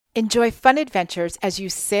Enjoy fun adventures as you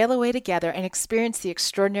sail away together and experience the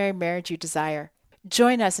extraordinary marriage you desire.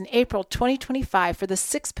 Join us in April 2025 for the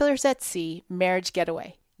Six Pillars at Sea Marriage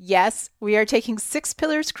Getaway. Yes, we are taking 6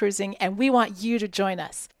 Pillars cruising, and we want you to join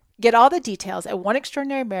us. Get all the details at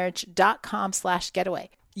oneextraordinarymarriage.com/getaway.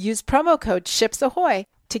 Use promo code SHIPSAHOY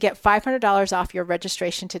to get $500 off your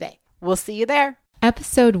registration today. We'll see you there.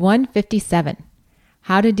 Episode 157,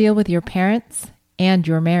 How to Deal with Your Parents and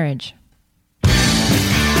Your Marriage.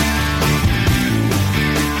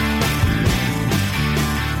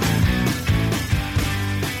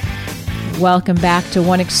 Welcome back to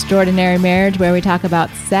One Extraordinary Marriage, where we talk about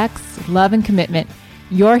sex, love, and commitment.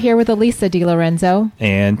 You're here with Elisa DiLorenzo.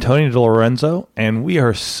 And Tony DiLorenzo, and we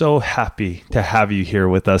are so happy to have you here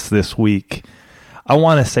with us this week. I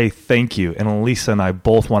want to say thank you, and Elisa and I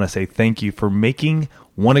both want to say thank you for making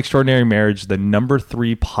One Extraordinary Marriage the number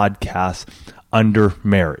 3 podcast under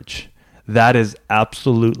marriage. That is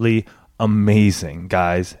absolutely amazing,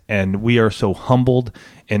 guys, and we are so humbled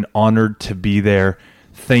and honored to be there.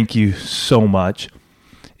 Thank you so much.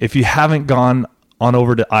 If you haven't gone on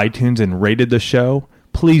over to iTunes and rated the show,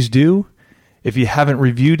 please do. If you haven't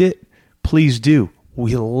reviewed it, please do.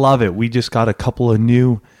 We love it. We just got a couple of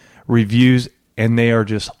new reviews, and they are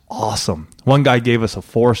just awesome. One guy gave us a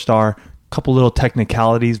 4-star, a couple little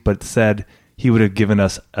technicalities, but said he would have given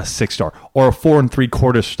us a 6-star or a 4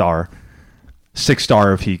 3/4 star,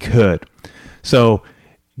 6-star if he could. So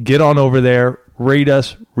get on over there, rate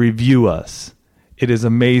us, review us. It is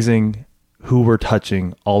amazing who we're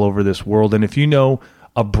touching all over this world. And if you know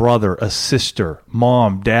a brother, a sister,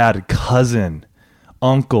 mom, dad, cousin,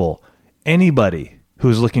 uncle, anybody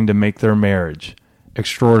who's looking to make their marriage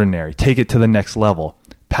extraordinary, take it to the next level,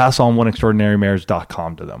 pass on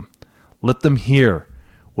oneextraordinarymarriage.com to them. Let them hear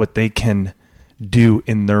what they can do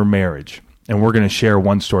in their marriage. And we're going to share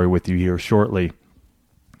one story with you here shortly.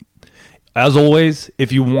 As always,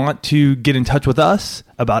 if you want to get in touch with us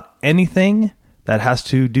about anything that has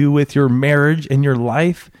to do with your marriage and your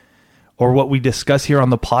life or what we discuss here on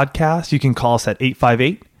the podcast, you can call us at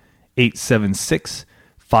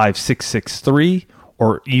 858-876-5663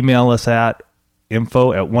 or email us at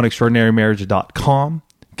info@oneextraordinarymarriage.com.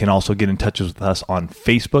 You can also get in touch with us on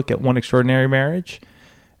Facebook at One Extraordinary Marriage,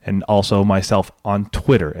 and also myself on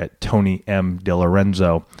Twitter at Tony M.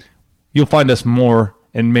 DiLorenzo. You'll find us more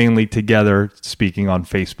and mainly together speaking on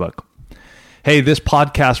Facebook. Hey, this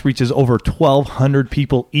podcast reaches over 1,200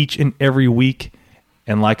 people each and every week.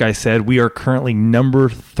 And like I said, we are currently number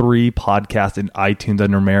 3 podcast in iTunes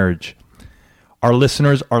under marriage. Our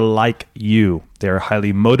listeners are like you. They are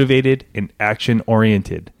highly motivated and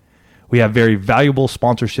action-oriented. We have very valuable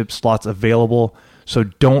sponsorship slots available, so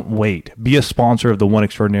don't wait. Be a sponsor of the One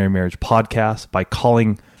Extraordinary Marriage podcast by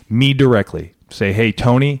calling me directly. Say, hey,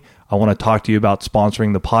 Tony, I want to talk to you about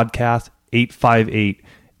sponsoring the podcast,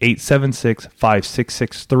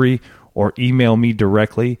 858-876-5663, or email me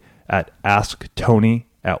directly at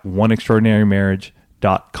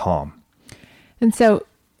asktony@oneextraordinarymarriage.com. And so,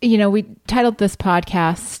 we titled this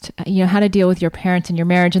podcast, How to Deal with Your Parents and Your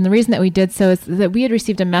Marriage. And the reason that we did so is that we had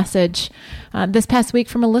received a message this past week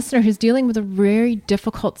from a listener who's dealing with a very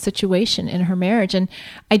difficult situation in her marriage. And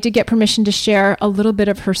I did get permission to share a little bit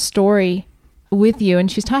of her story with you. And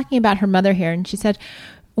she's talking about her mother here. And she said,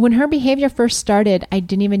 when her behavior first started, I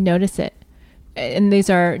didn't even notice it. And these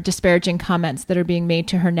are disparaging comments that are being made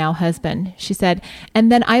to her now husband. She said, and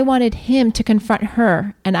then I wanted him to confront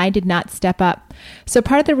her, and I did not step up. So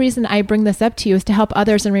part of the reason I bring this up to you is to help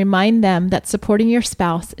others and remind them that supporting your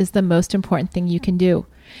spouse is the most important thing you can do.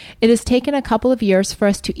 It has taken a couple of years for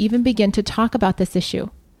us to even begin to talk about this issue.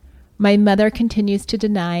 My mother continues to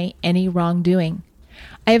deny any wrongdoing.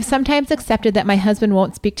 I have sometimes accepted that my husband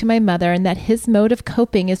won't speak to my mother and that his mode of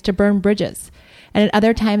coping is to burn bridges. And at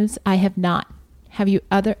other times, I have not. Have you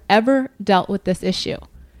ever dealt with this issue?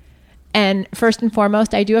 And first and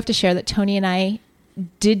foremost, I do have to share that Tony and I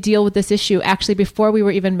did deal with this issue actually before we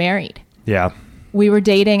were even married. Yeah. We were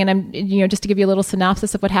dating, and I'm, just to give you a little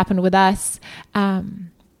synopsis of what happened with us.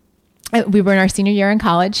 We were in our senior year in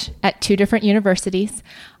college at 2 different universities.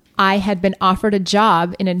 I had been offered a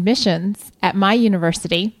job in admissions at my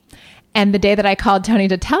university. And the day that I called Tony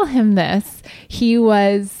to tell him this, he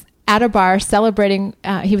was at a bar celebrating,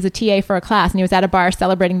 he was a TA for a class, and he was at a bar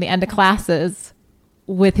celebrating the end of classes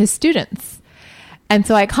with his students. And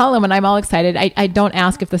so I call him and I'm all excited. I don't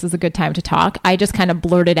ask if this is a good time to talk. I just kind of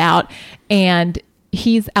blurt it out. And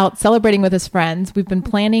he's out celebrating with his friends. We've been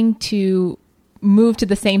planning to move to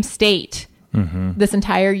the same state this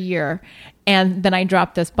entire year. And then I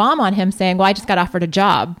dropped this bomb on him saying, well, I just got offered a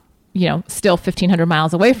job, still 1,500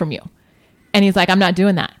 miles away from you. And he's like, I'm not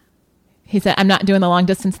doing that. He said, I'm not doing the long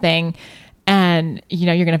distance thing. And,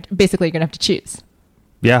 you're going to have to choose.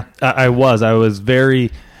 Yeah, I was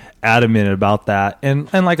very adamant about that.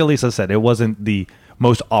 And like Elisa said, it wasn't the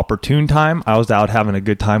most opportune time. I was out having a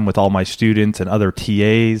good time with all my students and other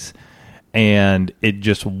TAs. And it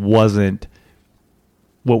just wasn't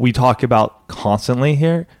what we talk about constantly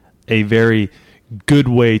here, a very good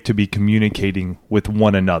way to be communicating with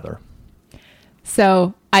one another.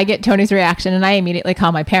 So I get Tony's reaction and I immediately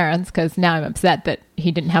call my parents because now I'm upset that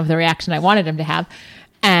he didn't have the reaction I wanted him to have.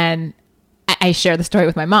 And I share the story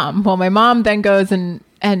with my mom. Well, my mom then goes and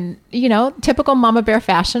typical mama bear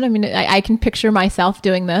fashion. I mean, I can picture myself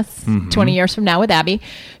doing this 20 years from now with Abby.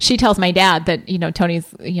 She tells my dad that,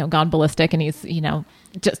 Tony's, gone ballistic and he's,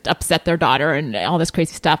 just upset their daughter and all this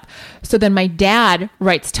crazy stuff. So then my dad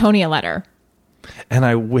writes Tony a letter. And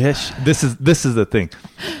I wish this is the thing.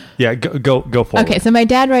 Yeah, go forward. Okay, so my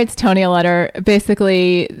dad writes Tony a letter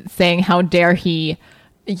basically saying how dare he,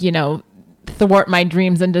 thwart my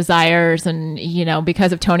dreams and desires, and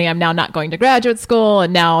because of Tony I'm now not going to graduate school,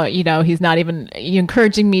 and now he's not even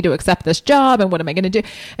encouraging me to accept this job, and what am I going to do?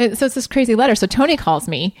 And so it's this crazy letter. So Tony calls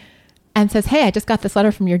me and says, hey, I just got this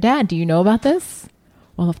letter from your dad. Do you know about this?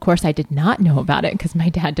 Well, of course I did not know about it because my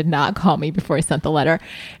dad did not call me before he sent the letter.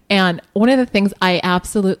 And one of the things I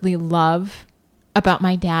absolutely love about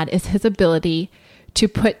my dad is his ability to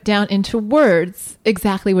put down into words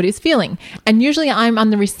exactly what he's feeling. And usually I'm on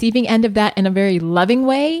the receiving end of that in a very loving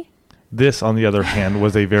way. This, on the other hand,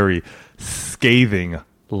 was a very scathing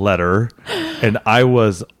letter. And I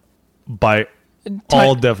was, by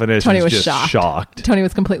all definitions, Tony was just shocked. Tony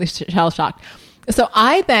was completely shell-shocked. So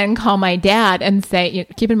I then call my dad and say,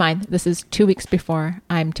 keep in mind, this is 2 weeks before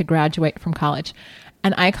I'm to graduate from college.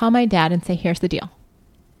 And I call my dad and say, here's the deal.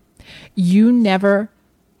 You never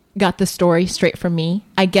got the story straight from me.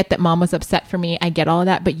 I get that mom was upset for me. I get all of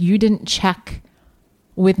that, but you didn't check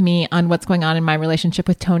with me on what's going on in my relationship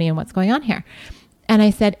with Tony and what's going on here. And I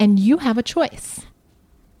said, and you have a choice.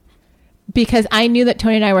 Because I knew that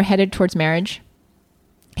Tony and I were headed towards marriage.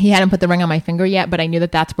 He hadn't put the ring on my finger yet, but I knew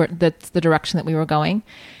that that's the direction that we were going.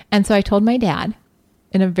 And so I told my dad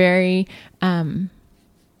in a very, I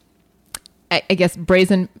guess,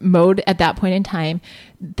 brazen mode at that point in time,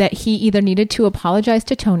 that he either needed to apologize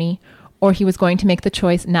to Tony or he was going to make the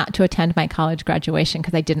choice not to attend my college graduation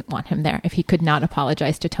because I didn't want him there if he could not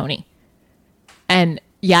apologize to Tony. And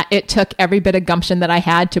yeah, it took every bit of gumption that I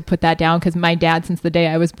had to put that down because my dad, since the day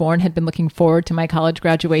I was born, had been looking forward to my college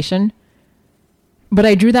graduation. But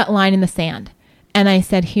I drew that line in the sand and I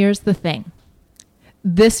said, here's the thing.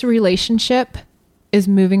 This relationship is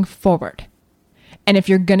moving forward. And if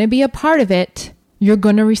you're going to be a part of it, you're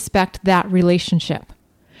going to respect that relationship.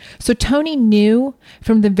 So Tony knew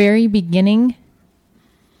from the very beginning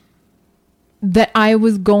that I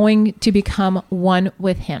was going to become one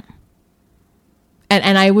with him.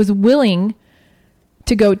 And I was willing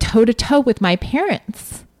to go toe to toe with my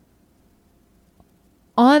parents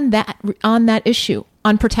on that issue,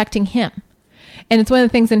 on protecting him. And it's one of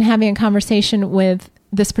the things in having a conversation with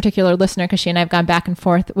this particular listener, because she and I have gone back and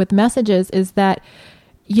forth with messages, is that,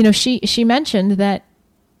 she mentioned that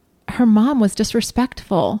her mom was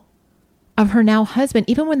disrespectful of her now husband,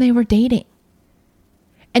 even when they were dating.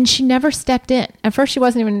 And she never stepped in. At first, she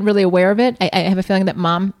wasn't even really aware of it. I have a feeling that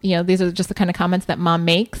mom, these are just the kind of comments that mom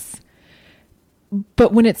makes.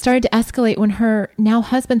 But when it started to escalate, when her now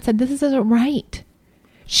husband said, this isn't right,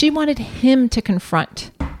 she wanted him to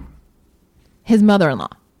confront his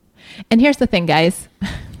mother-in-law. And here's the thing, guys.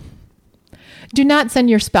 Do not send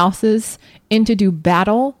your spouses in to do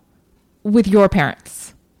battle with your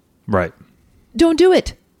parents. Right. Don't do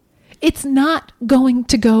it. It's not going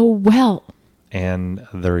to go well. And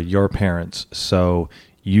they're your parents, so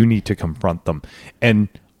you need to confront them. And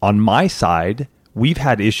on my side, we've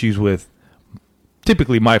had issues with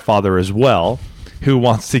typically my father as well, who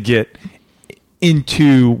wants to get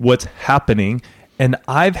into what's happening. And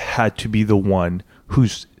I've had to be the one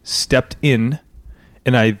who's stepped in,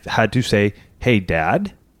 and I've had to say, hey,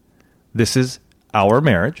 Dad, this is our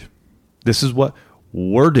marriage. This is what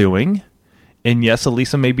we're doing. And yes,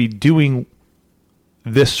 Elisa may be doing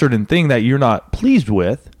this certain thing that you're not pleased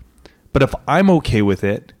with, but if I'm okay with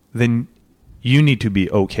it, then you need to be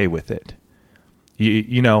okay with it.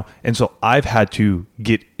 And so I've had to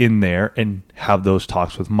get in there and have those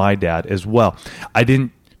talks with my dad as well.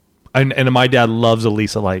 And my dad loves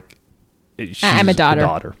Elisa like she's I'm a daughter. A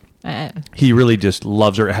daughter. He really just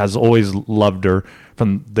loves her, has always loved her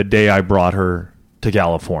from the day I brought her to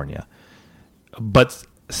California. But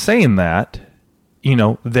saying that,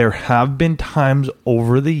 there have been times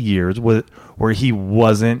over the years where he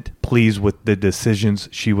wasn't pleased with the decisions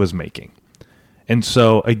she was making. And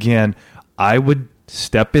so again, I would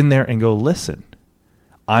step in there and go, listen,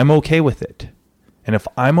 I'm okay with it. And if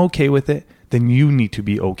I'm okay with it, then you need to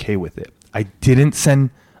be okay with it. I didn't send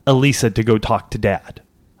Elisa to go talk to Dad.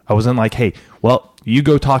 I wasn't like, hey, well, you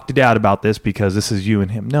go talk to Dad about this because this is you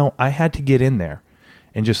and him. No, I had to get in there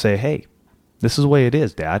and just say, hey, this is the way it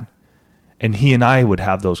is, Dad. And he and I would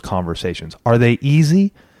have those conversations. Are they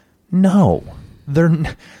easy? No, they're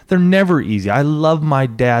never easy. I love my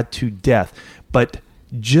dad to death. But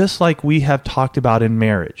just like we have talked about in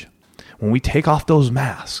marriage, when we take off those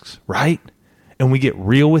masks, right? And we get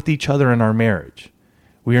real with each other in our marriage,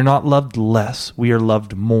 we are not loved less, we are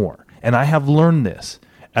loved more. And I have learned this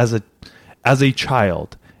as a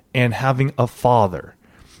child and having a father,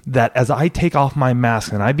 that as I take off my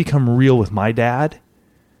mask and I become real with my dad,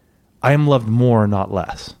 I am loved more, not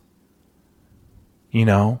less. You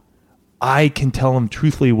know, I can tell him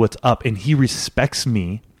truthfully what's up, and he respects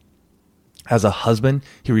me as a husband.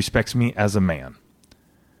 He respects me as a man.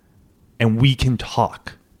 And we can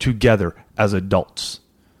talk together as adults.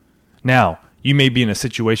 Now, you may be in a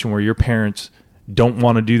situation where your parents don't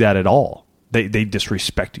want to do that at all. They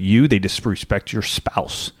disrespect you. They disrespect your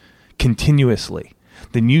spouse continuously.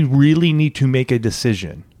 Then you really need to make a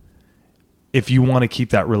decision if you want to keep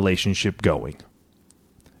that relationship going.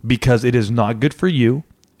 Because it is not good for you,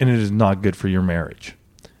 and it is not good for your marriage.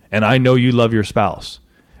 And I know you love your spouse,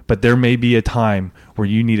 but there may be a time where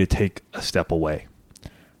you need to take a step away.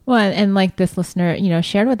 Well, and like this listener,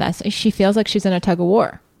 shared with us, she feels like she's in a tug of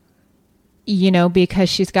war, because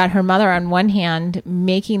she's got her mother on one hand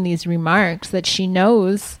making these remarks that she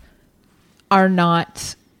knows are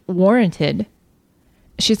not warranted.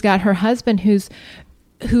 She's got her husband who's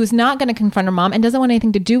not going to confront her mom and doesn't want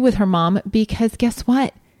anything to do with her mom because guess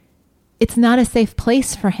what? It's not a safe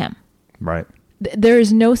place for him. Right. There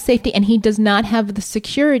is no safety, and he does not have the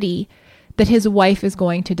security that his wife is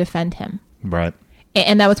going to defend him. Right.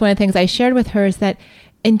 And that was one of the things I shared with her, is that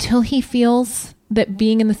until he feels that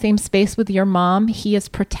being in the same space with your mom, he is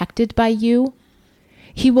protected by you,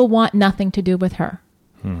 he will want nothing to do with her.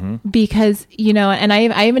 Mm-hmm. Because, and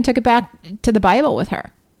I even took it back to the Bible with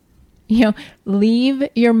her. Leave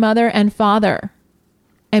your mother and father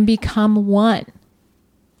and become one.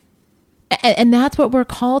 And that's what we're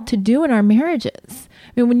called to do in our marriages.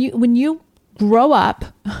 I mean, when you grow up,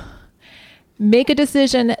 make a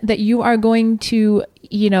decision that you are going to,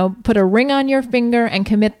 put a ring on your finger and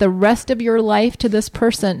commit the rest of your life to this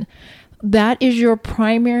person. That is your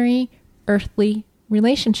primary earthly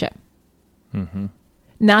relationship. Mm-hmm.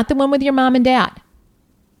 Not the one with your mom and dad.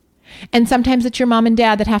 And sometimes it's your mom and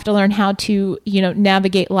dad that have to learn how to,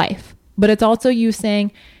 navigate life. But it's also you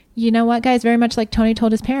saying, you know what, guys, very much like Tony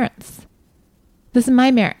told his parents, this is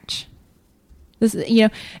my marriage. This,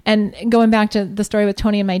 and going back to the story with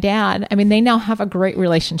Tony and my dad, I mean, they now have a great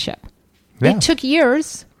relationship. Yeah. It took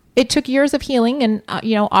years. It took years of healing and,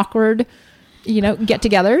 awkward,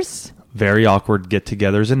 get-togethers. Very awkward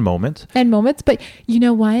get-togethers and moments. But you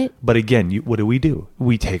know what? But again, what do?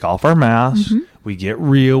 We take off our masks. Mm-hmm. We get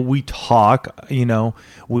real. We talk,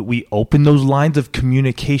 we open those lines of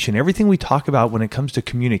communication. Everything we talk about when it comes to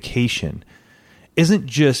communication isn't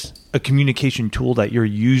just a communication tool that you're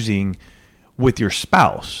using with your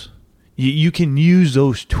spouse. You can use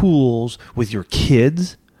those tools with your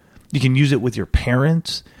kids. You can use it with your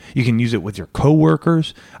parents. You can use it with your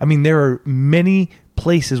coworkers. I mean, there are many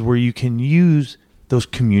places where you can use those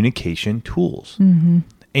communication tools. Mm-hmm.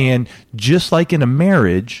 And just like in a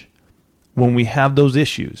marriage, when we have those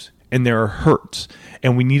issues and there are hurts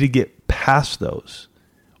and we need to get past those,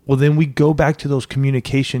 well, then we go back to those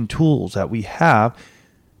communication tools that we have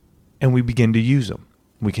and we begin to use them.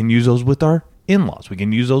 We can use those with our in-laws. We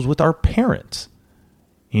can use those with our parents.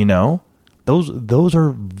 Those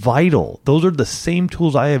are vital. Those are the same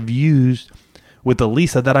tools I have used with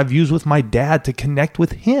Elisa that I've used with my dad to connect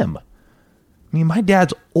with him. I mean, my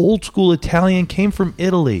dad's old school Italian, came from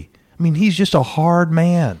Italy. I mean, he's just a hard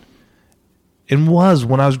man. And was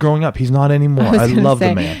when I was growing up. He's not anymore. I love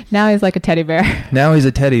the man. Now he's like a teddy bear. Now he's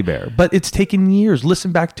a teddy bear. But it's taken years.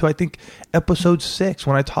 Listen back to, I think, episode 6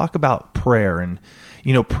 when I talk about prayer and,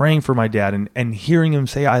 praying for my dad and hearing him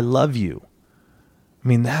say, I love you. I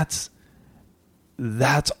mean, that's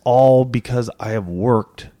all because I have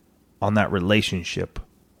worked on that relationship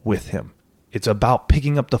with him. It's about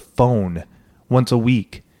picking up the phone once a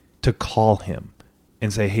week to call him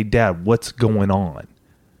and say, hey, Dad, what's going on?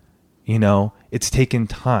 It's taken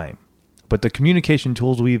time. But the communication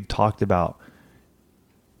tools we've talked about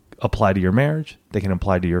apply to your marriage. They can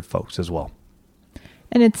apply to your folks as well.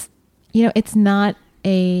 And it's, it's not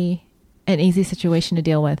an easy situation to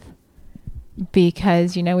deal with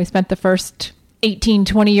because, we spent the first 18,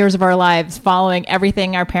 20 years of our lives following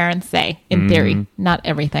everything our parents say, in theory. Not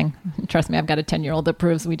everything. Trust me, I've got a 10-year-old that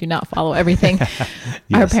proves we do not follow everything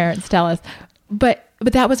our parents tell us. But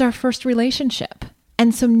that was our first relationship.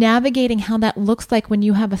 And so navigating how that looks like when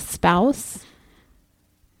you have a spouse,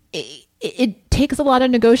 it takes a lot of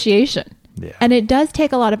negotiation. Yeah. And it does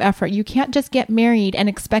take a lot of effort. You can't just get married and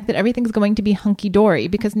expect that everything's going to be hunky-dory,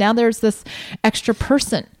 because now there's this extra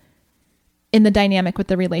person in the dynamic with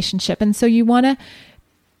the relationship. And so you want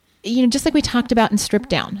to, just like we talked about in Strip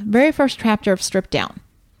Down, very first chapter of Strip Down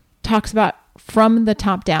talks about from the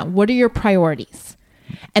top down. What are your priorities?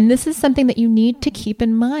 And this is something that you need to keep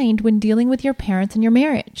in mind when dealing with your parents and your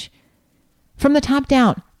marriage. From the top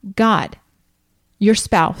down, God, your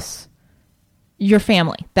spouse, your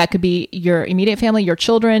family. That could be your immediate family, your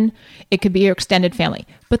children. It could be your extended family.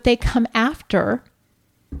 But they come after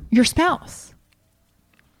your spouse.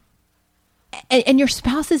 And your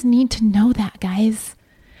spouses need to know that, guys.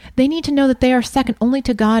 They need to know that they are second only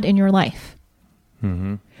to God in your life.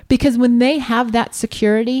 Mm-hmm. Because when they have that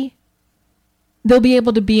security, they'll be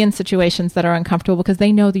able to be in situations that are uncomfortable because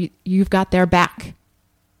they know that you've got their back.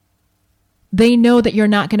 They know that you're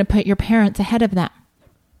not going to put your parents ahead of them.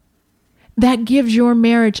 That gives your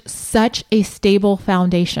marriage such a stable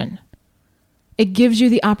foundation. It gives you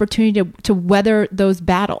the opportunity to weather those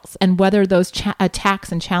battles and weather those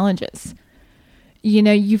attacks and challenges.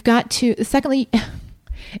 You've got to, secondly,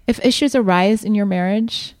 if issues arise in your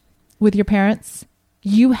marriage with your parents,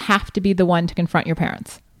 you have to be the one to confront your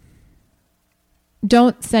parents.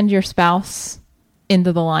 Don't send your spouse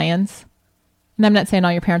into the lions. And I'm not saying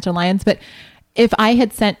all your parents are lions, but if I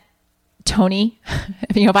had sent Tony,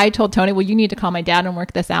 if I told Tony, well, you need to call my dad and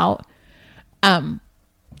work this out,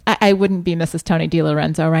 I wouldn't be Mrs. Tony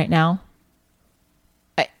DiLorenzo right now.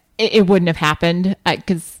 It wouldn't have happened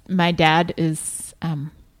because my dad's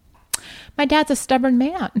a stubborn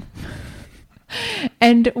man.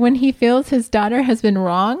 And when he feels his daughter has been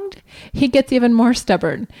wronged, he gets even more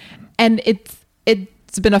stubborn. And it's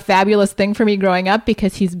been a fabulous thing for me growing up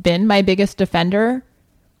because he's been my biggest defender.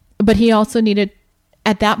 But he also needed,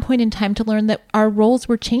 at that point in time, to learn that our roles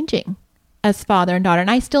were changing as father and daughter.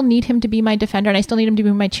 And I still need him to be my defender and I still need him to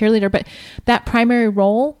be my cheerleader. But that primary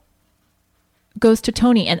role goes to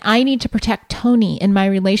Tony. And I need to protect Tony in my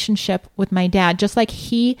relationship with my dad, just like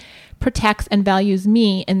he protects and values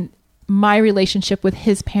me in my relationship with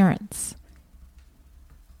his parents.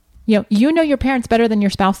 You know your parents better than your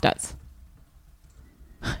spouse does.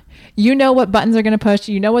 You know what buttons are going to push.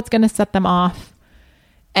 You know what's going to set them off.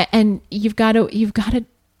 And you've got to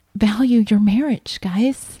value your marriage,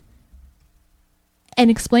 guys. And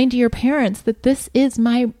explain to your parents that this is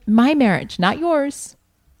my marriage, not yours.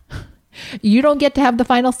 You don't get to have the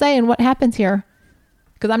final say in what happens here.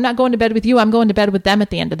 Because I'm not going to bed with you. I'm going to bed with them at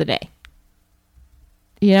the end of the day.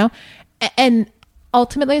 And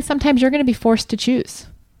ultimately, sometimes you're going to be forced to choose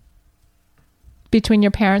between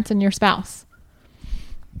your parents and your spouse.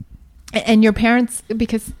 And your parents,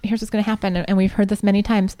 because here's what's going to happen, and we've heard this many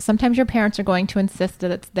times, sometimes your parents are going to insist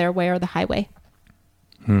that it's their way or the highway.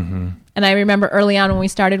 Mm-hmm. And I remember early on when we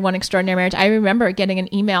started One Extraordinary Marriage, I remember getting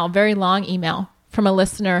an email, very long email, from a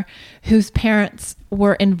listener whose parents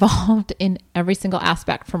were involved in every single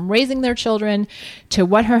aspect, from raising their children to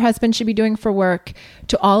what her husband should be doing for work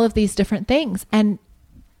to all of these different things. And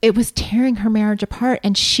it was tearing her marriage apart,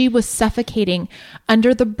 and she was suffocating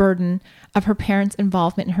under the burden of her parents'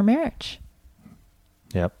 involvement in her marriage.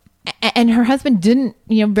 Yep. And her husband didn't,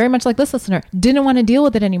 very much like this listener, didn't want to deal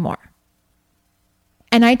with it anymore.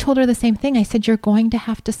 And I told her the same thing. I said, you're going to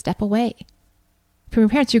have to step away from your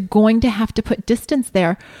parents. You're going to have to put distance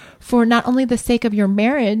there for not only the sake of your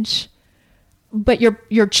marriage, but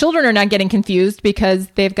your children are not getting confused because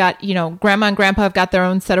they've got, grandma and grandpa have got their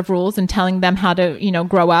own set of rules and telling them how to,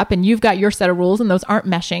 grow up, and you've got your set of rules and those aren't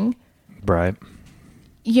meshing. Right.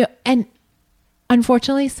 And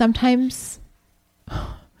unfortunately, sometimes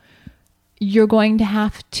you're going to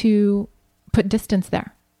have to put distance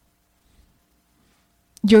there.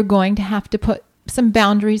 You're going to have to put some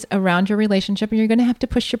boundaries around your relationship, and you're going to have to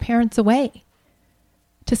push your parents away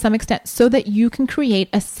to some extent so that you can create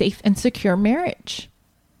a safe and secure marriage.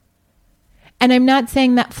 And I'm not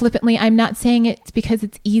saying that flippantly. I'm not saying it's because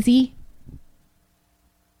it's easy.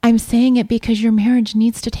 I'm saying it because your marriage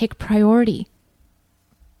needs to take priority.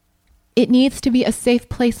 It needs to be a safe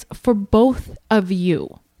place for both of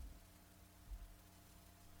you.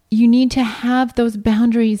 You need to have those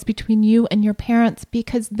boundaries between you and your parents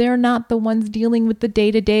because they're not the ones dealing with the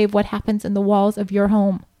day-to-day of what happens in the walls of your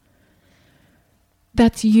home.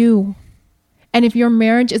 That's you. And if your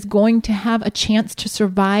marriage is going to have a chance to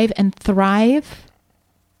survive and thrive,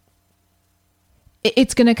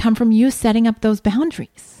 It's going to come from you setting up those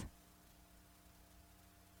boundaries.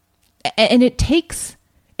 And it takes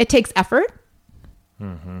effort.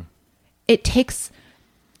 Mm-hmm. It takes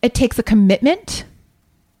a commitment.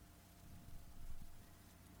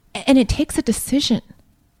 And it takes a decision.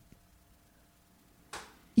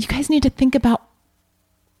 You guys need to think about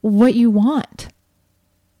what you want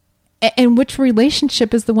and which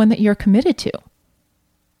relationship is the one that you're committed to.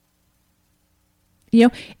 You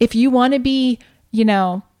know, if you want to be, you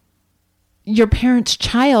know, your parents'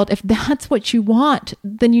 child, if that's what you want,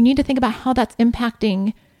 then you need to think about how that's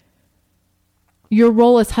impacting your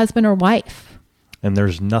role as husband or wife. And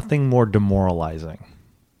there's nothing more demoralizing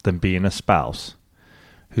than being a spouse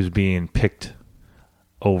who's being picked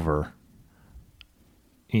over,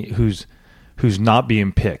 who's not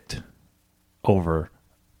being picked over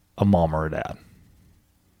a mom or a dad.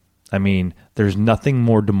 I mean, there's nothing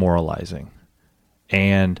more demoralizing.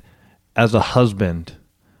 And as a husband,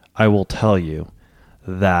 I will tell you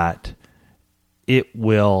that it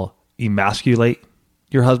will emasculate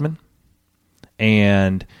your husband,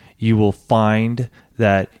 and you will find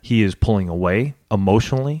that he is pulling away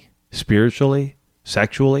emotionally, spiritually,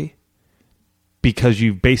 sexually, because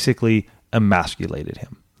you've basically emasculated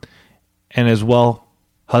him. And as well,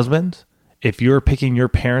 husbands, if you're picking your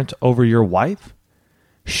parents over your wife,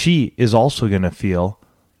 she is also going to feel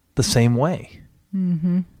the same way.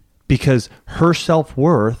 Mm-hmm. Because her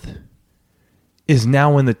self-worth is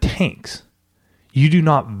now in the tanks. You do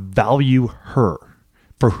not value her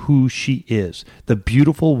for who she is, the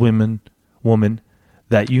beautiful woman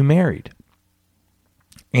that you married.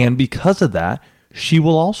 And because of that, she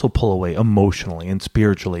will also pull away emotionally and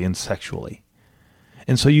spiritually and sexually.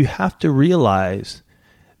 And so you have to realize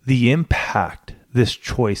the impact this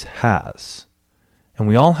choice has. And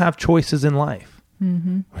we all have choices in life.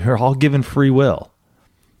 Mm-hmm. We're all given free will.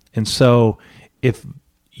 And so if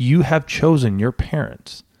you have chosen your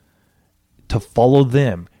parents to follow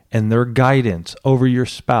them and their guidance over your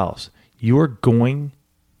spouse, you are going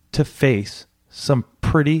to face some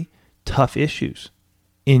pretty tough issues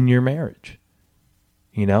in your marriage.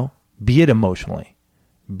 You know, be it emotionally,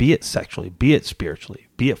 be it sexually, be it spiritually,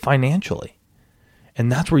 be it financially.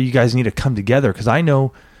 And that's where you guys need to come together, because I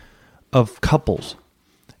know of couples,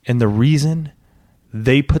 and the reason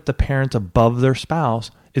they put the parents above their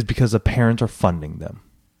spouse is because the parents are funding them.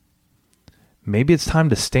 Maybe it's time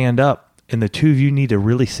to stand up, and the two of you need to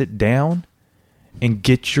really sit down and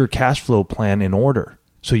get your cash flow plan in order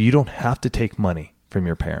so you don't have to take money from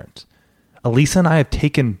your parents. Elisa and I have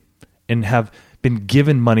taken and have been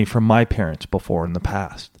given money from my parents before in the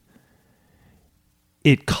past.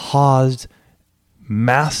 It caused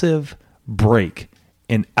massive break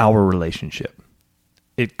in our relationship.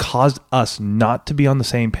 It caused us not to be on the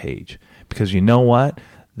same page, because you know what?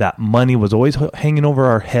 That money was always hanging over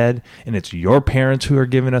our head, and it's your parents who are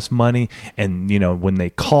giving us money. And, you know, when they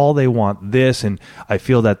call, they want this. And I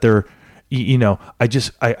feel that they're, you know,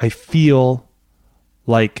 I feel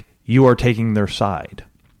like you are taking their side.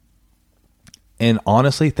 And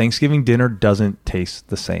honestly, Thanksgiving dinner doesn't taste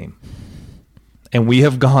the same. And we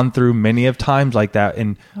have gone through many of times like that,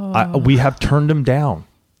 and we have turned them down.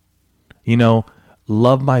 You know,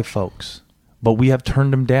 love my folks, but we have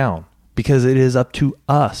turned them down because it is up to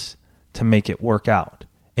us to make it work out.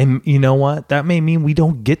 And you know what? That may mean we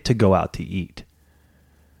don't get to go out to eat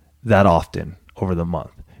that often over the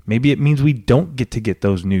month. Maybe it means we don't get to get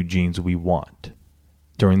those new jeans we want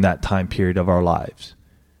during that time period of our lives.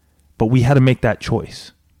 But we had to make that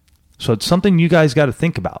choice. So it's something you guys got to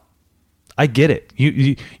think about. I get it.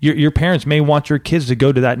 Your parents may want your kids to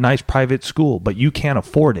go to that nice private school, but you can't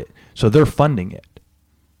afford it. So they're funding it.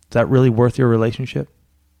 Is that really worth your relationship?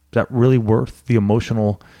 Is that really worth the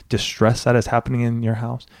emotional distress that is happening in your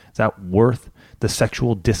house? Is that worth the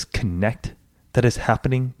sexual disconnect that is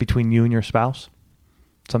happening between you and your spouse?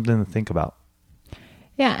 Something to think about.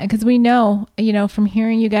 Yeah, because we know, you know, from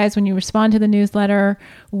hearing you guys when you respond to the newsletter,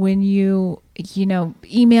 when you know,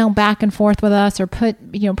 email back and forth with us or put,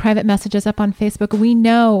 you know, private messages up on Facebook, we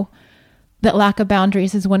know that lack of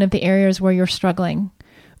boundaries is one of the areas where you're struggling.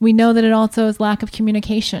 We know that it also is lack of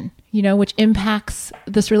communication, you know, which impacts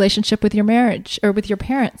this relationship with your marriage or with your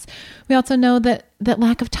parents. We also know that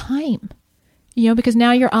lack of time, you know, because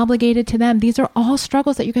now you're obligated to them. These are all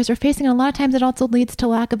struggles that you guys are facing. And a lot of times it also leads to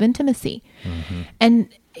lack of intimacy. Mm-hmm. And,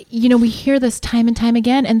 you know, we hear this time and time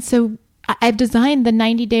again. And so I've designed the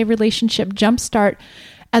 90-Day Relationship Jumpstart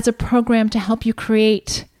as a program to help you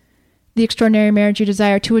create the extraordinary marriage you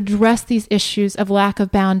desire, to address these issues of lack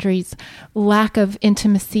of boundaries, lack of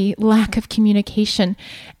intimacy, lack of communication.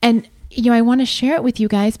 And, you know, I want to share it with you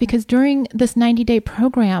guys because during this 90-day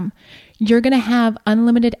program, you're going to have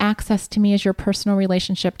unlimited access to me as your personal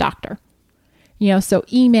relationship doctor. So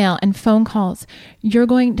email and phone calls. You're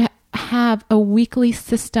going to have a weekly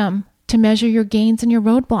system to measure your gains and your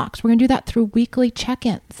roadblocks. We're going to do that through weekly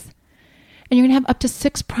check-ins. And you're going to have up to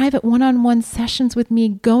 6 private one-on-one sessions with me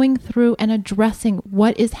going through and addressing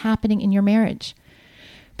what is happening in your marriage.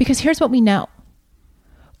 Because here's what we know.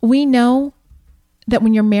 We know that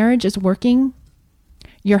when your marriage is working,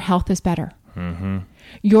 your health is better. Mm-hmm.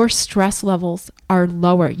 Your stress levels are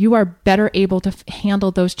lower. You are better able to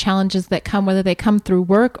handle those challenges that come, whether they come through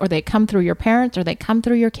work or they come through your parents or they come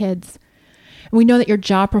through your kids. And we know that your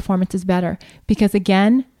job performance is better because,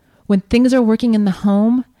 again, when things are working in the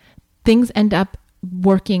home, things end up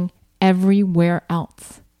working everywhere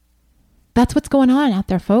else. That's what's going on out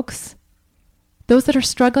there, folks. Those that are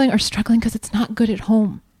struggling because it's not good at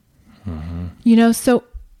home. Mm-hmm. So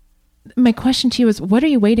my question to you is, what are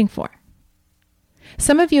you waiting for?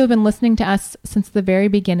 Some of you have been listening to us since the very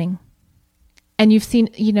beginning, and you've seen,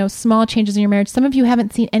 small changes in your marriage. Some of you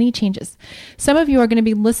haven't seen any changes. Some of you are going to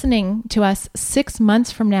be listening to us 6 months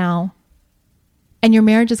from now, and your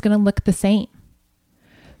marriage is going to look the same.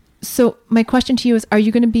 So my question to you is, are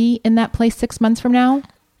you going to be in that place 6 months from now,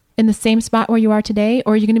 in the same spot where you are today,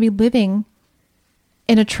 or are you going to be living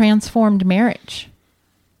in a transformed marriage?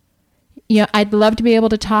 I'd love to be able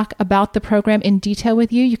to talk about the program in detail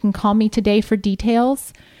with you. You can call me today for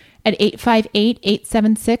details at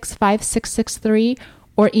 858-876-5663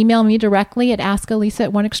 or email me directly at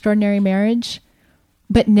askalisa@OneExtraordinaryMarriage.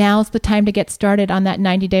 But now's the time to get started on that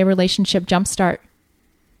 90-day relationship jumpstart.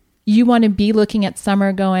 You want to be looking at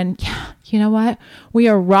summer going, yeah, you know what? We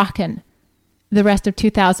are rocking the rest of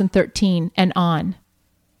 2013 and on.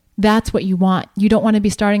 That's what you want. You don't want to be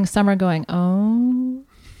starting summer going, oh,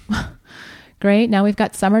 great. Now we've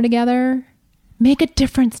got summer together. Make a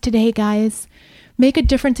difference today, guys. Make a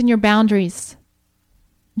difference in your boundaries.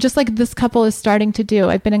 Just like this couple is starting to do.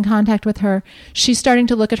 I've been in contact with her. She's starting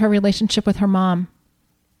to look at her relationship with her mom.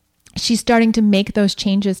 She's starting to make those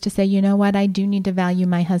changes to say, you know what? I do need to value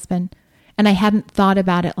my husband. And I hadn't thought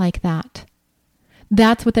about it like that.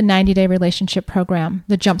 That's what the 90-day relationship program,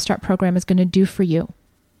 the Jumpstart program, is going to do for you.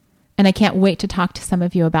 And I can't wait to talk to some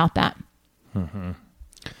of you about that. Mm-hmm.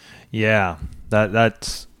 Yeah,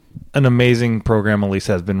 that's an amazing program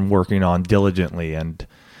Elisa has been working on diligently. And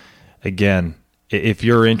again, if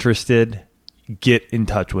you're interested, get in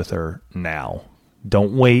touch with her now.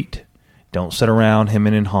 Don't wait. Don't sit around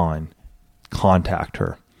hemming and hawing. Contact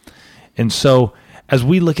her. And so as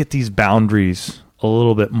we look at these boundaries a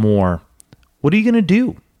little bit more, what are you going to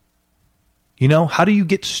do? How do you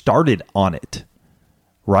get started on it?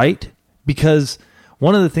 Right? Because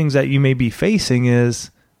one of the things that you may be facing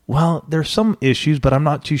is, well, there's some issues, but I'm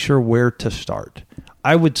not too sure where to start.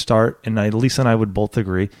 I would start, and Lisa and I would both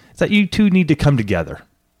agree, is that you two need to come together.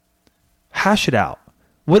 Hash it out.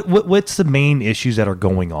 What's the main issues that are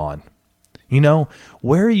going on?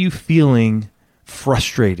 Where are you feeling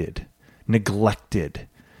frustrated, neglected?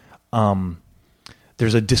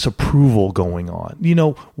 There's a disapproval going on.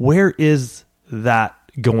 Where is that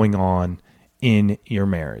going on in your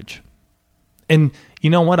marriage? And you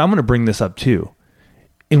know what? I'm going to bring this up too.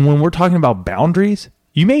 And when we're talking about boundaries,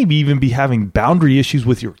 you may even be having boundary issues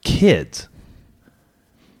with your kids.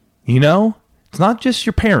 It's not just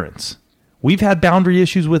your parents. We've had boundary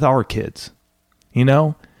issues with our kids,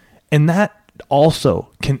 and that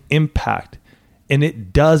also can impact, and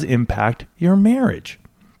it does impact your marriage.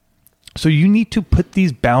 So you need to put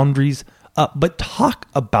these boundaries up, but talk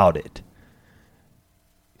about it.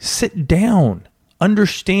 Sit down,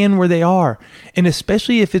 understand where they are. And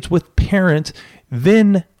especially if it's with parents,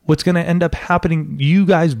 then what's going to end up happening, you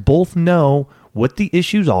guys both know what the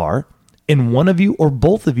issues are, and one of you or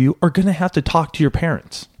both of you are going to have to talk to your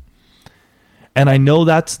parents. And I know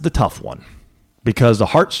that's the tough one because the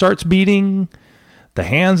heart starts beating, the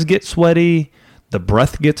hands get sweaty, the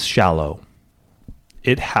breath gets shallow.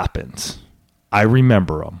 It happens. I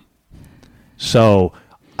remember them. So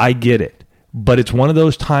I get it. But it's one of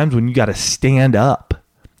those times when you got to stand up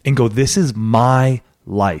and go, this is my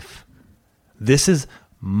life. This is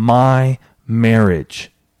my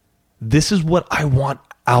marriage. This is what I want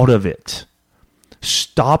out of it.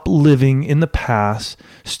 Stop living in the past.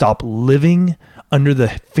 Stop living under the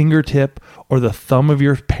fingertip or the thumb of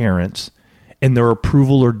your parents and their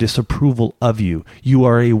approval or disapproval of you. You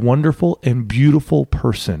are a wonderful and beautiful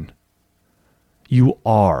person. You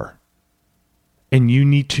are. And you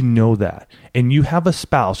need to know that. And you have a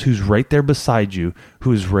spouse who's right there beside you,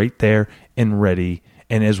 who is right there and ready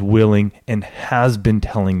and is willing and has been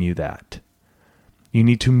telling you that. You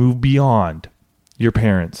need to move beyond your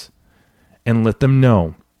parents and let them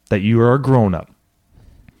know that you are a grown-up.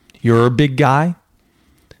 You're a big guy.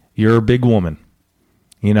 You're a big woman.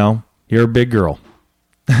 You know, you're a big girl.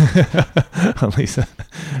 Lisa,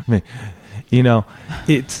 you know,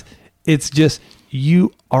 it's just,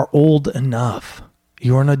 you are old enough.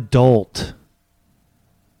 You're an adult.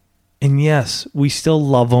 And yes, we still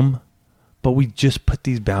love them, but we just put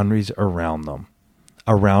these boundaries around them,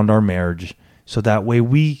 around our marriage, so that way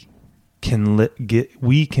we can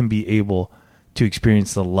be able to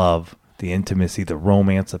experience the love, the intimacy, the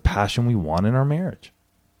romance, the passion we want in our marriage.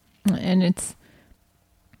 And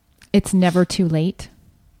it's never too late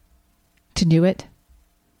to do it.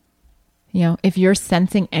 You know, if you're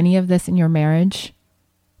sensing any of this in your marriage,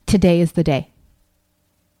 today is the day.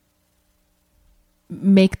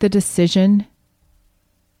 Make the decision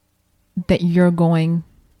that you're going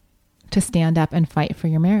to stand up and fight for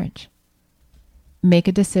your marriage. Make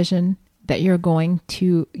a decision that you're going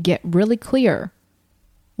to get really clear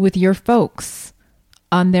with your folks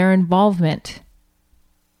on their involvement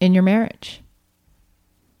in your marriage.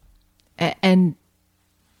 And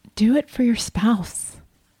do it for your spouse.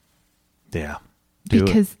 Yeah.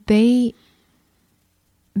 Because they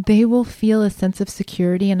will feel a sense of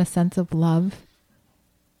security and a sense of love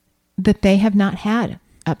that they have not had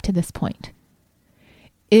up to this point.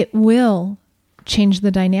 It will change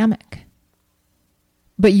the dynamic,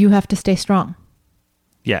 but you have to stay strong.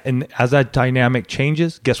 Yeah, and as that dynamic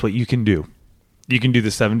changes, guess what you can do? You can do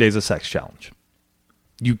the 7 days of sex challenge.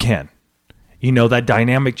 You can. You know, that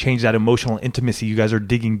dynamic change, that emotional intimacy, you guys are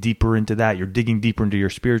digging deeper into that. You're digging deeper into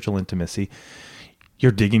your spiritual intimacy.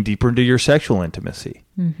 You're digging deeper into your sexual intimacy.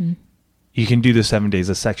 Mm-hmm. You can do the 7 days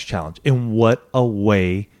of sex challenge. And what a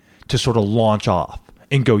way to sort of launch off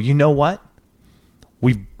and go, you know what?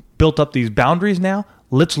 We've built up these boundaries now.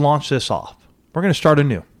 Let's launch this off. We're going to start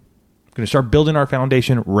anew. We're going to start building our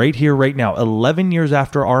foundation right here, right now. 11 years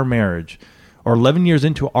after our marriage, or 11 years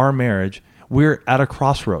into our marriage, we're at a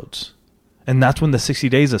crossroads. And that's when the 60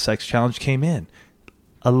 days of sex challenge came in.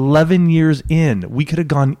 11 years in, we could have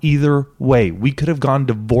gone either way. We could have gone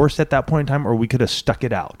divorced at that point in time, or we could have stuck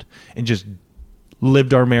it out and just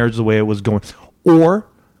lived our marriage the way it was going. Or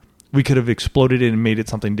we could have exploded it and made it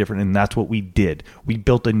something different. And that's what we did. We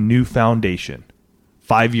built a new foundation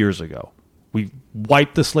 5 years ago. We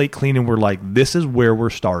wiped the slate clean and we're like, this is where we're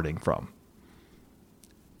starting from.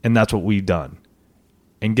 And that's what we've done.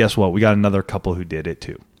 And guess what? We got another couple who did it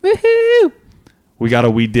too. Woohoo!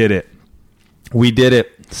 We did it. We did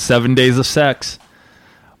it. 7 days of sex.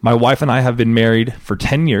 My wife and I have been married for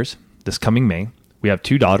 10 years this coming May. We have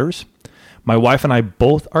 2 daughters. My wife and I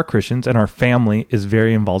both are Christians, and our family is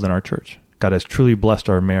very involved in our church. God has truly blessed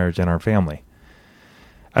our marriage and our family.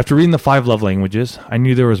 After reading the 5 love languages, I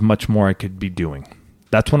knew there was much more I could be doing.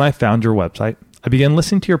 That's when I found your website. I began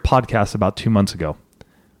listening to your podcast about 2 months ago.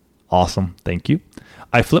 Awesome. Thank you.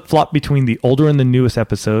 I flip-flop between the older and the newest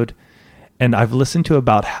episode, and I've listened to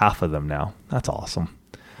about half of them now. That's awesome.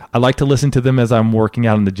 I like to listen to them as I'm working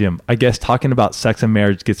out in the gym. I guess talking about sex and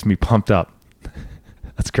marriage gets me pumped up.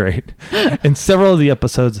 That's great. In several of the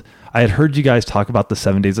episodes, I had heard you guys talk about the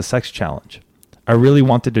 7 days of sex challenge. I really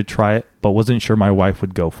wanted to try it, but wasn't sure my wife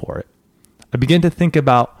would go for it. I began to think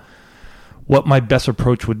about what my best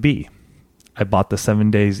approach would be. I bought the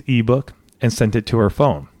 7 days ebook and sent it to her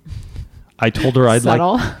phone. I told her I'd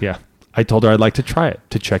like to try it,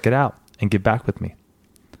 to check it out and get back with me.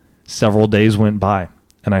 Several days went by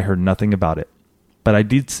and I heard nothing about it, but I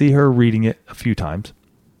did see her reading it a few times.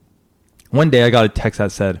 One day I got a text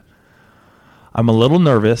that said, I'm a little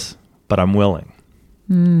nervous, but I'm willing.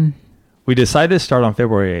 We decided to start on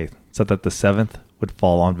February 8th so that the 7th would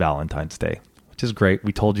fall on Valentine's Day, which is great.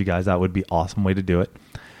 We told you guys that would be an awesome way to do it.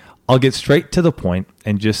 I'll get straight to the point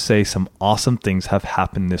and just say some awesome things have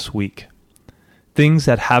happened this week. Things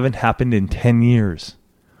that haven't happened in 10 years.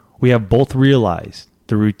 We have both realized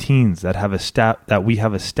the routines that we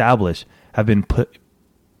have established have been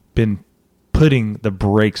putting the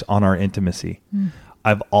brakes on our intimacy.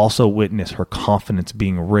 I've also witnessed her confidence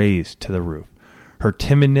being raised to the roof. Her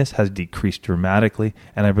timidness has decreased dramatically,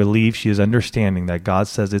 and I believe she is understanding that God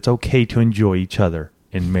says it's okay to enjoy each other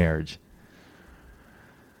in marriage.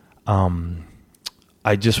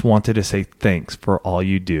 I just wanted to say thanks for all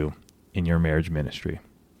you do in your marriage ministry.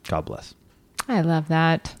 God bless. I love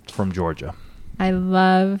that. It's from Georgia.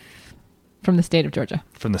 From the state of Georgia.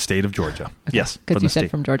 From the state of Georgia. Okay. Yes. Because you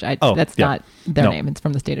said from Georgia. That's not their name. It's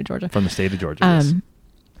from the state of Georgia. From the state of Georgia, yes.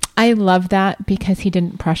 I love that because he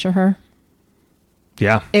didn't pressure her.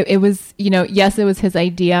 Yeah. It was, yes, it was his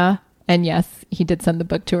idea. And yes, he did send the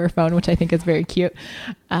book to her phone, which I think is very cute.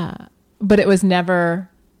 But it was never,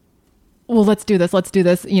 well, let's do this.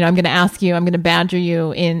 You know, I'm going to ask you, I'm going to badger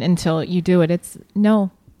you in until you do it. It's no,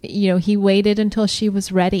 you know, he waited until she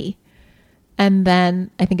was ready. And then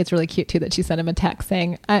I think it's really cute too that she sent him a text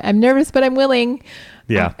saying, I'm nervous, but I'm willing.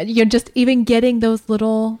 Yeah. You're just even getting those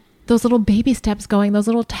little baby steps going, those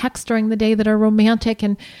little texts during the day that are romantic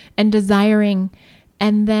and desiring.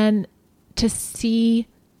 And then to see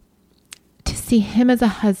him as a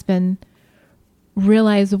husband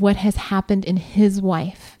realize what has happened in his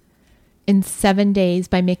wife in 7 days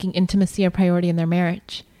by making intimacy a priority in their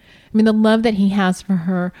marriage. I mean, the love that he has for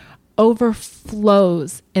her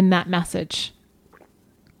overflows in that message.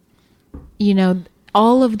 You know,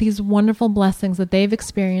 all of these wonderful blessings that they've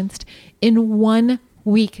experienced in 1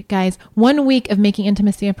 week, guys, 1 week of making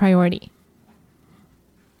intimacy a priority.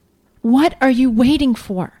 What are you waiting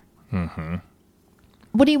for? Mm-hmm.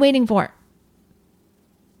 What are you waiting for?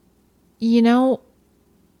 You know,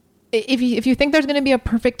 if you think there's going to be a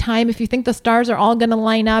perfect time, if you think the stars are all going to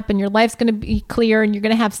line up and your life's going to be clear and you're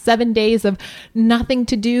going to have 7 days of nothing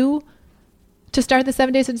to do to start the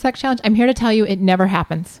 7 days of sex challenge, I'm here to tell you it never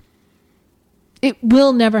happens. It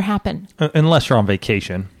will never happen. Unless you're on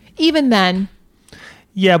vacation. Even then.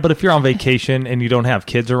 Yeah, but if you're on vacation and you don't have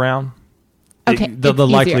kids around, okay, the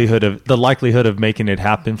likelihood of making it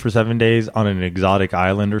happen for 7 days on an exotic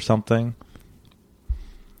island or something.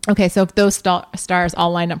 Okay, so if those stars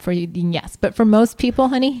all line up for you, then yes. But for most people,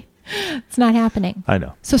 honey, it's not happening. I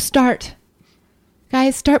know. So start.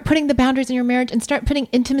 Guys, start putting the boundaries in your marriage and start putting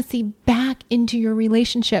intimacy back into your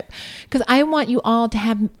relationship. Because I want you all to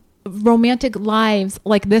have romantic lives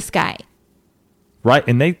like this guy. Right,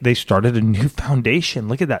 and they started a new foundation.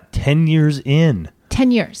 Look at that, 10 years in. 10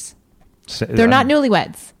 years. They're not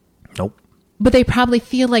newlyweds. Nope. But they probably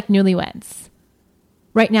feel like newlyweds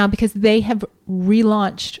right now because they have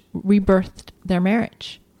rebirthed their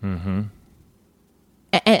marriage. Mm-hmm.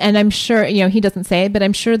 And I'm sure, you know, he doesn't say it, but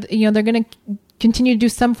I'm sure, you know, they're going to continue to do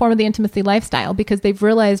some form of the intimacy lifestyle because they've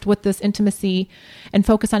realized what this intimacy and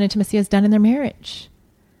focus on intimacy has done in their marriage.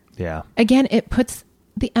 Yeah. Again, it puts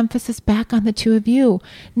the emphasis back on the two of you,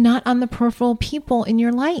 not on the peripheral people in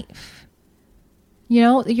your life. You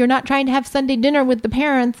know, you're not trying to have Sunday dinner with the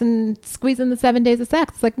parents and squeeze in the 7 days of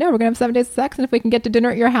sex. It's like, no, we're going to have 7 days of sex. And if we can get to dinner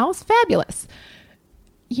at your house, fabulous.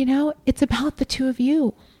 You know, it's about the two of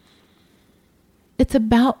you. It's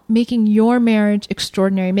about making your marriage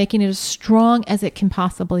extraordinary, making it as strong as it can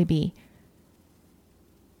possibly be.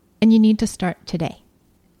 And you need to start today.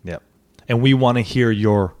 Yep. And we want to hear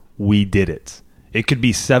your we did it. It could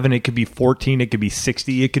be 7, it could be 14, it could be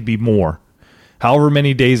 60, it could be more. However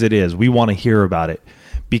many days it is, we want to hear about it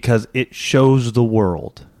because it shows the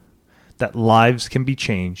world that lives can be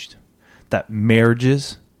changed, that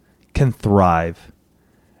marriages can thrive,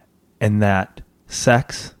 and that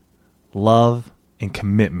sex, love, and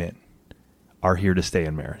commitment are here to stay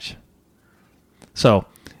in marriage. So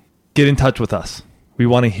get in touch with us. We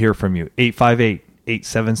want to hear from you.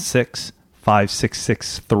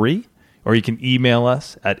 858-876-5663. Or you can email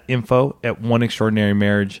us at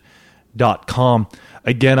info@oneextraordinarymarriage.com.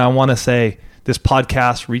 Again, I want to say this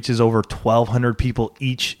podcast reaches over 1,200 people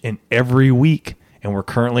each and every week. And we're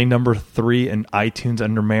currently number 3 in iTunes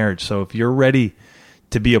under marriage. So if you're ready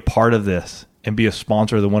to be a part of this and be a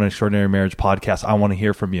sponsor of the One Extraordinary Marriage podcast, I want to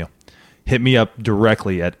hear from you. Hit me up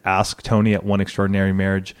directly at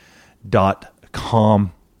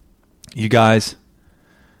asktony@oneextraordinarymarriage.com. You guys,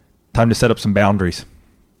 time to set up some boundaries.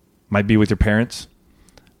 Might be with your parents,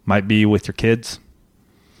 might be with your kids.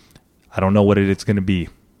 I don't know what it's going to be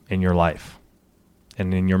in your life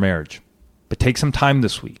and in your marriage. But take some time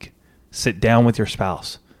this week. Sit down with your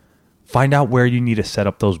spouse. Find out where you need to set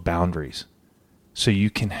up those boundaries so you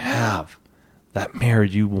can have that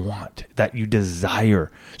marriage you want, that you desire,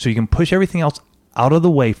 so you can push everything else out of the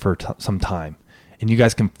way for some time and you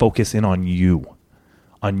guys can focus in on you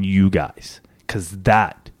guys, because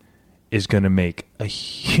that is going to make a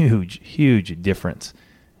huge, huge difference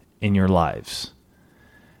in your lives.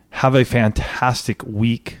 Have a fantastic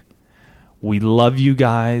week. We love you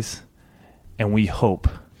guys, and we hope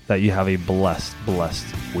that you have a blessed,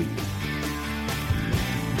 blessed week.